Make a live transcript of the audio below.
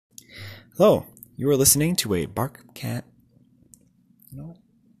Hello, you are listening to a Bark Cat. You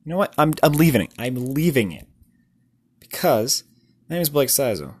know what? I'm leaving it. I'm leaving it because my name is Blake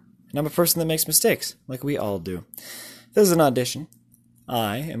Sizo, and I'm a person that makes mistakes, like we all do. This is an audition.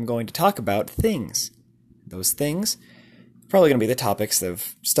 I am going to talk about things. Those things are probably going to be the topics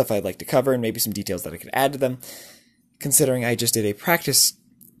of stuff I'd like to cover, and maybe some details that I could add to them. Considering I just did a practice,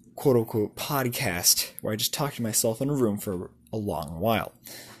 quote-unquote, podcast where I just talked to myself in a room for a long while.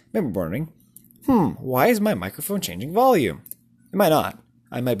 Remember wondering, why is my microphone changing volume? It might not.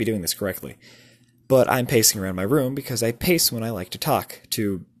 I might be doing this correctly. But I'm pacing around my room because I pace when I like to talk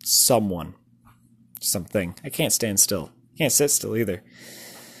to someone. Something. I can't stand still. Can't sit still either.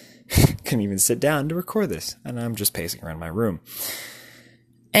 Couldn't even sit down to record this, and I'm just pacing around my room.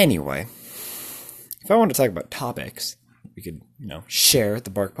 Anyway, if I want to talk about topics we could, share at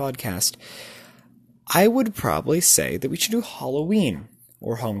the Bark Podcast, I would probably say that we should do Halloween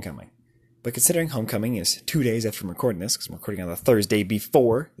or Homecoming. But considering Homecoming is 2 days after I'm recording this, because I'm recording on the Thursday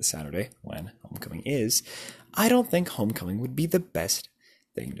before the Saturday when Homecoming is, I don't think Homecoming would be the best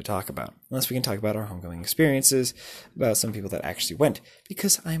thing to talk about. Unless we can talk about our Homecoming experiences, about some people that actually went,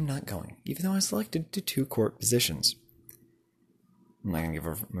 because I'm not going, even though I was selected to 2 court positions. I'm not going to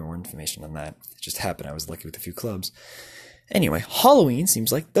give more information on that. It just happened. I was lucky with a few clubs. Anyway, Halloween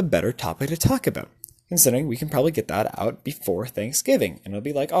seems like the better topic to talk about, considering we can probably get that out before Thanksgiving. And it'll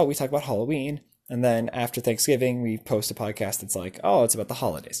be like, oh, we talk about Halloween, and then after Thanksgiving, we post a podcast that's like, oh, it's about the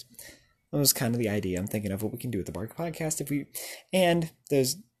holidays. That was kind of the idea I'm thinking of what we can do with the Bark Podcast and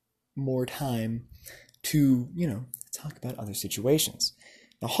there's more time to, talk about other situations.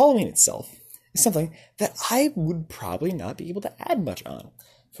 Now, Halloween itself is something that I would probably not be able to add much on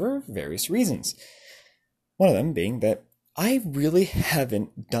for various reasons. One of them being that I really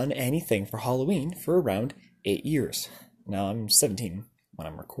haven't done anything for Halloween for around 8 years. Now, I'm 17 when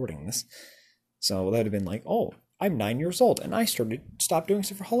I'm recording this. So that would have been like, oh, I'm 9 years old, and I stopped doing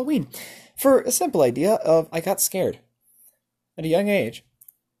stuff for Halloween. For a simple idea of I got scared. At a young age,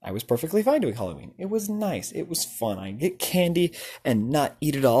 I was perfectly fine doing Halloween. It was nice. It was fun. I'd get candy and not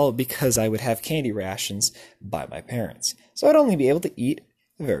eat it all because I would have candy rations by my parents. So I'd only be able to eat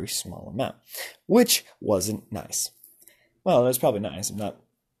a very small amount, which wasn't nice. Well, it was probably nice. I'm not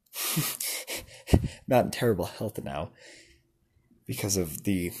not in terrible health now because of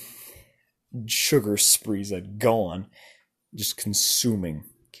the sugar sprees I'd go on just consuming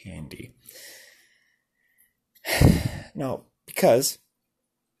candy. No, because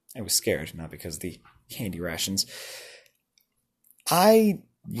I was scared, not because of the candy rations. I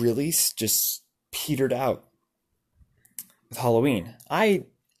really just petered out with Halloween.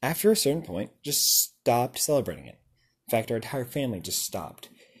 After a certain point, just stopped celebrating it. In fact, our entire family just stopped.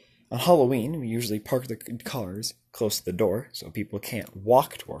 On Halloween, we usually park the cars close to the door so people can't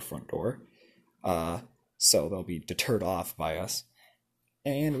walk to our front door. So they'll be deterred off by us.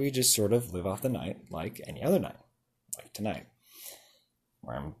 And we just sort of live off the night like any other night. Like tonight,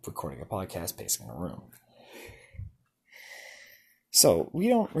 where I'm recording a podcast pacing in a room. So we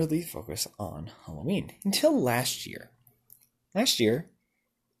don't really focus on Halloween until last year. Last year,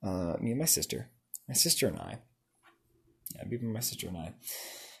 me and my sister and I,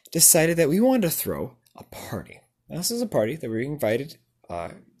 decided that we wanted to throw a party. Now, this is a party that we invited,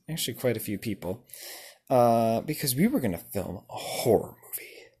 actually quite a few people, because we were going to film a horror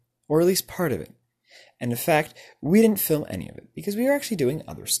movie, or at least part of it. And in fact, we didn't film any of it because we were actually doing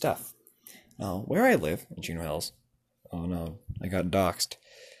other stuff. Now, where I live in Juneau Hills, oh no, I got doxxed.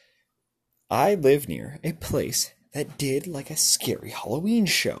 I live near a place that did like a scary Halloween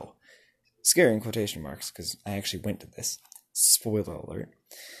show. Scary in quotation marks, because I actually went to this. Spoiler alert.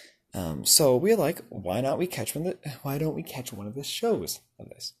 So we're like, why don't we catch one of the shows of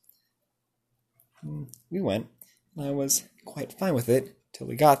this? We went, and I was quite fine with it till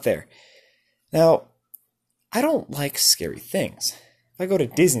we got there. Now, I don't like scary things. If I go to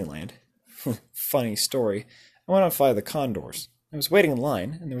Disneyland, funny story, I went on Flight of the Condors. I was waiting in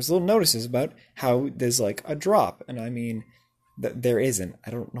line, and there was little notices about how there's like a drop, and I mean, there isn't. I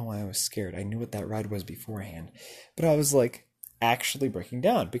don't know why I was scared. I knew what that ride was beforehand, but I was like actually breaking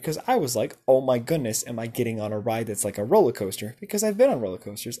down because I was like, oh my goodness, am I getting on a ride that's like a roller coaster? Because I've been on roller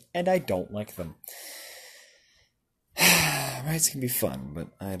coasters, and I don't like them. Rides can be fun, but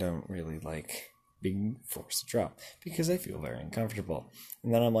I don't really like being forced to drop because I feel very uncomfortable.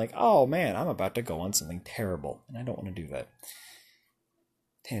 And then I'm like, oh man, I'm about to go on something terrible, and I don't want to do that.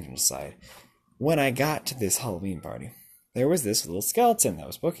 Tangent aside, when I got to this Halloween party, there was this little skeleton that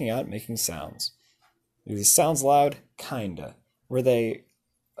was poking out making sounds. These sounds loud? Kinda. Were they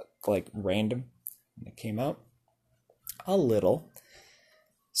like random when they came out? A little.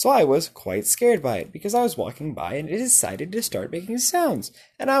 So I was quite scared by it because I was walking by and it decided to start making sounds.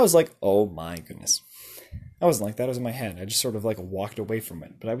 And I was like, oh my goodness. I wasn't like that, it was in my head. I just sort of like walked away from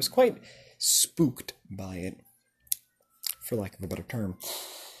it. But I was quite spooked by it, for lack of a better term.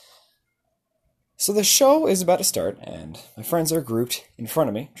 So the show is about to start, and my friends are grouped in front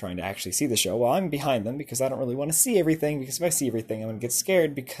of me, trying to actually see the show, while I'm behind them because I don't really want to see everything, because if I see everything, I'm going to get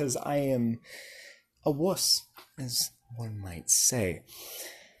scared because I am a wuss, as one might say.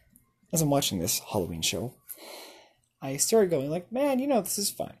 As I'm watching this Halloween show, I started going like, man, this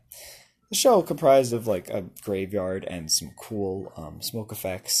is fine. The show comprised of like a graveyard and some cool smoke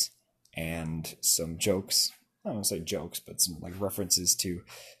effects and some jokes. I don't want to say jokes, but some like references to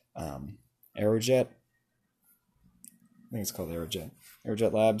Aerojet. I think it's called Aerojet.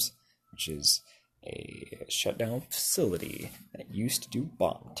 Aerojet Labs, which is a shutdown facility that used to do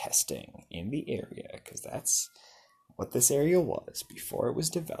bomb testing in the area, because that's what this area was before it was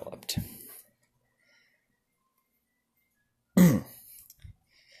developed.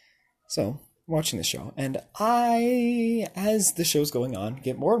 So, watching the show, and I, as the show's going on,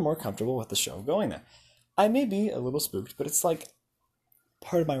 get more and more comfortable with the show going there. I may be a little spooked, but it's like,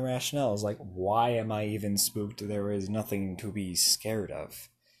 part of my rationale is like, why am I even spooked? There is nothing to be scared of.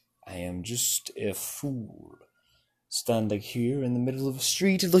 I am just a fool, standing here in the middle of a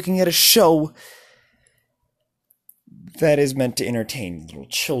street looking at a show that is meant to entertain little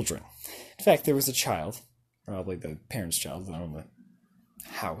children. In fact, there was a child, probably the parent's child, I don't know,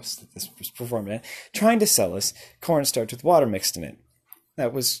 house that this was performed in, trying to sell us cornstarch with water mixed in it.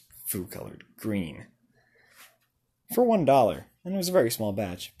 That was food-colored green. For $1. And it was a very small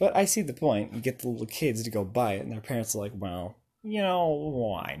batch. But I see the point. You get the little kids to go buy it, and their parents are like, well,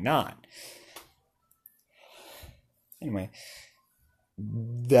 why not? Anyway,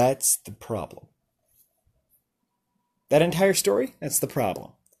 that's the problem. That entire story, that's the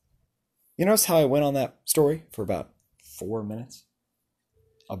problem. You notice how I went on that story for about 4 minutes?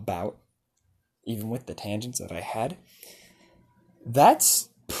 Even with the tangents that I had? That's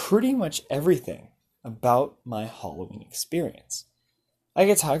pretty much everything about my Halloween experience. I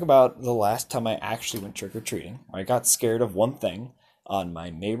could talk about the last time I actually went trick-or-treating. I got scared of one thing on my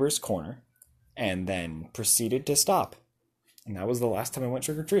neighbor's corner and then proceeded to stop. And that was the last time I went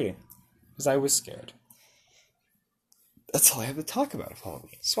trick-or-treating, because I was scared. That's all I have to talk about of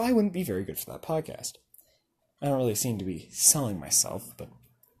Halloween, so I wouldn't be very good for that podcast. I don't really seem to be selling myself, but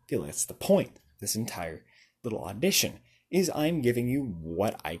I feel like that's the point of this entire little audition, is I'm giving you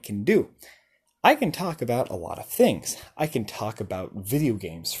what I can do. I can talk about a lot of things. I can talk about video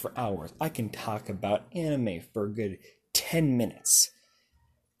games for hours. I can talk about anime for a good 10 minutes.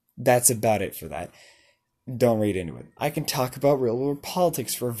 That's about it for that. Don't read into it. I can talk about real world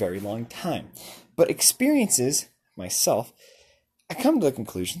politics for a very long time. But experiences, myself, I come to the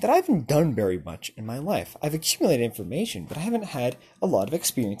conclusion that I haven't done very much in my life. I've accumulated information, but I haven't had a lot of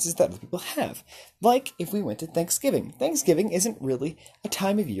experiences that other people have. Like if we went to Thanksgiving. Thanksgiving isn't really a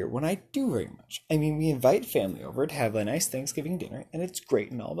time of year when I do very much. I mean, we invite family over to have a nice Thanksgiving dinner, and it's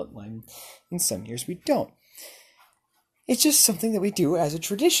great and all, but in some years we don't. It's just something that we do as a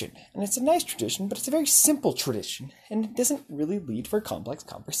tradition, and it's a nice tradition, but it's a very simple tradition, and it doesn't really lead for a complex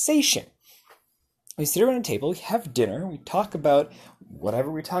conversation. We sit around a table, we have dinner, we talk about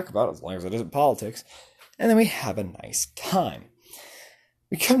whatever we talk about, as long as it isn't politics, and then we have a nice time.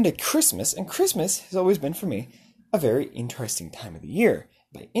 We come to Christmas, and Christmas has always been, for me, a very interesting time of the year.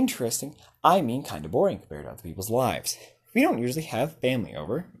 By interesting, I mean kind of boring compared to other people's lives. We don't usually have family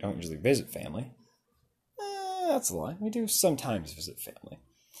over, we don't usually visit family. That's a lie, we do sometimes visit family.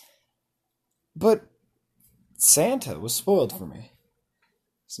 But Santa was spoiled for me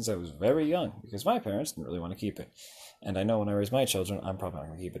since I was very young, because my parents didn't really want to keep it. And I know when I raise my children, I'm probably not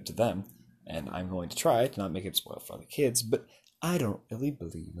going to keep it to them, and I'm going to try to not make it spoiled for other kids, but I don't really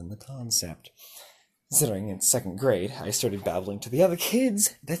believe in the concept. Considering in 2nd grade, I started babbling to the other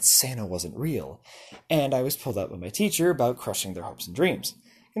kids that Santa wasn't real, and I was pulled out by my teacher about crushing their hopes and dreams.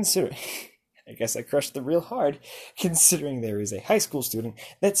 I guess I crushed them real hard, considering there is a high school student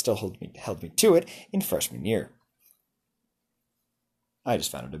that still held me to it in freshman year. I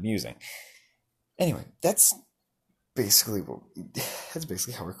just found it amusing. Anyway, that's basically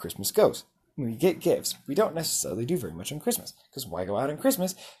how our Christmas goes. We get gifts. We don't necessarily do very much on Christmas. Because why go out on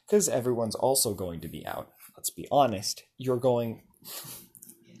Christmas? Because everyone's also going to be out. Let's be honest.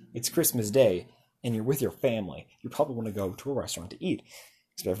 It's Christmas Day, and you're with your family. You probably want to go to a restaurant to eat.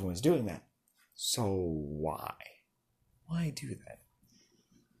 Because everyone's doing that. So why? Why do that?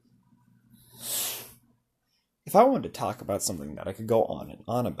 If I wanted to talk about something that I could go on and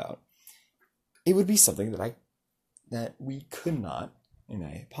on about, it would be something that we could not, in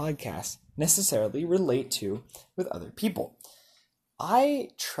a podcast necessarily relate to with other people. I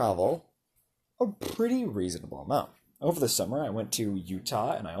travel a pretty reasonable amount. Over the summer, I went to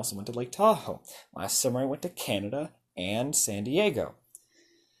Utah, and I also went to Lake Tahoe. Last summer, I went to Canada and San Diego.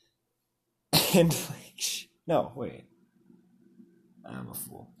 And no, wait. I'm a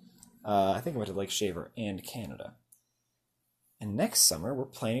fool. I think I went to Lake Shaver and Canada. And next summer, we're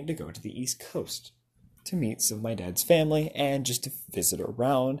planning to go to the East Coast to meet some of my dad's family and just to visit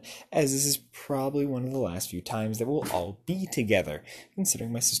around, as this is probably one of the last few times that we'll all be together,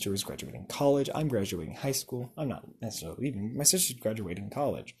 considering my sister is graduating college, I'm graduating high school, I'm not necessarily leaving, my sister's graduating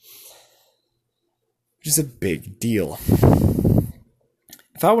college, which is a big deal.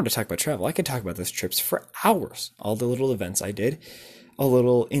 If I wanted to talk about travel, I could talk about those trips for hours, all the little events I did, all the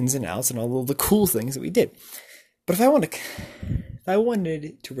little ins and outs, and all the cool things that we did. But if I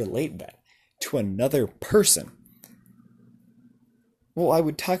wanted to relate that to another person, well, I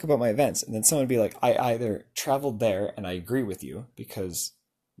would talk about my events, and then someone would be like, I either traveled there and I agree with you, because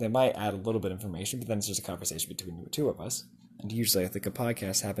they might add a little bit of information, but then it's just a conversation between the two of us. And usually I think a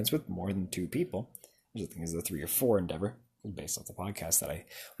podcast happens with more than two people, which I think is the 3 or 4 endeavor, based off the podcast that I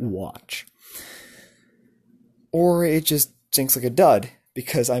watch. Or it just sinks like a dud,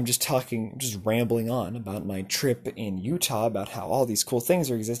 because I'm just rambling on about my trip in Utah, about how all these cool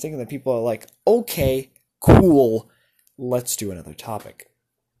things are existing, and then people are like, okay, cool, let's do another topic.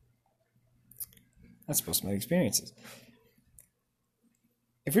 That's supposed to be my experiences.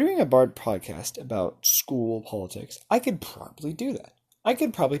 If we're doing a Bard podcast about school politics, I could probably do that. I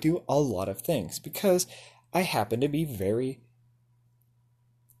could probably do a lot of things, because I happen to be very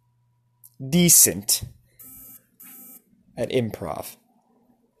decent at improv.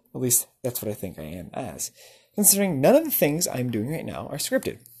 At least that's what I think I am as. Considering none of the things I'm doing right now are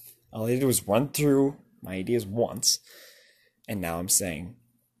scripted. All I did was run through my ideas once, and now I'm saying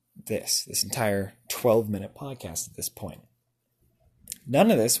this entire 12-minute podcast at this point. None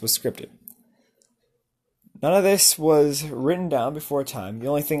of this was scripted. None of this was written down before time. The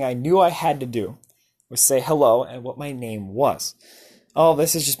only thing I knew I had to do was say hello and what my name was. All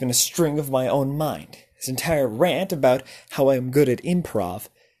this has just been a string of my own mind. This entire rant about how I'm good at improv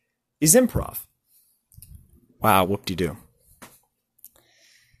is improv. Wow, whoop-de-doo.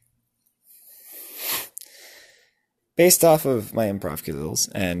 Based off of my improv skills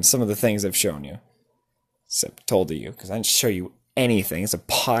and some of the things I've shown you, except told to you, because I didn't show you anything. It's a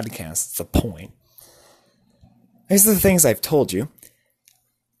podcast, it's the point. These are the things I've told you.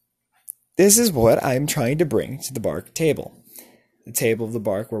 This is what I'm trying to bring to the Bark table. The table of the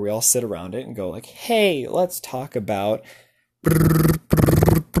Bark, where we all sit around it and go like, hey, let's talk about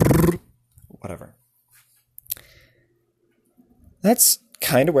whatever. That's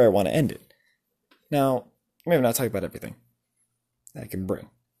kind of where I want to end it. Now, maybe not talk about everything that I can bring.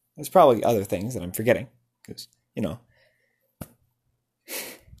 There's probably other things that I'm forgetting, because,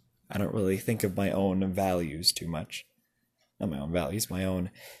 I don't really think of my own values too much. Not my own values, my own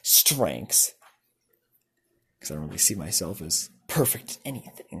strengths. Because I don't really see myself as perfect at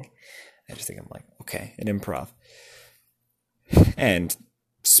anything. I just think I'm like, okay, an improv. And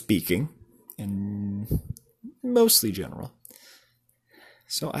speaking, and mostly general.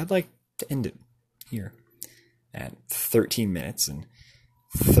 So I'd like to end it here at 13 minutes and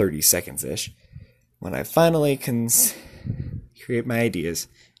 30 seconds-ish, when I finally can create my ideas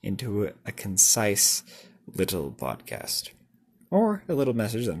into a concise little podcast. Or a little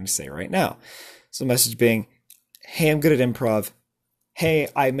message that I'm going to say right now. So the message being, hey, I'm good at improv. Hey,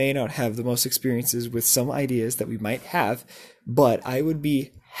 I may not have the most experiences with some ideas that we might have, but I would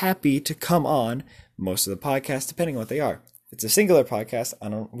be happy to come on most of the podcasts, depending on what they are. If it's a singular podcast,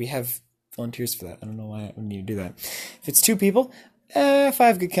 we have volunteers for that. I don't know why I would need to do that. If it's 2 people, if I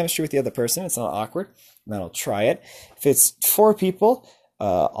have good chemistry with the other person, it's not awkward, then I'll try it. If it's 4 people,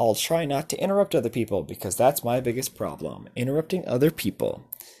 I'll try not to interrupt other people, because that's my biggest problem, interrupting other people.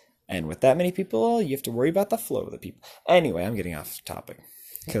 And with that many people, you have to worry about the flow of the people. Anyway, I'm getting off topic,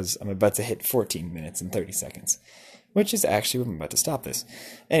 because I'm about to hit 14 minutes and 30 seconds, which is actually when I'm about to stop this.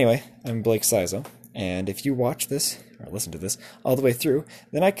 Anyway, I'm Blake Sizo, and if you watch this, or listen to this, all the way through,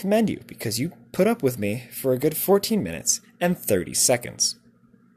 then I commend you, because you put up with me for a good 14 minutes and 30 seconds.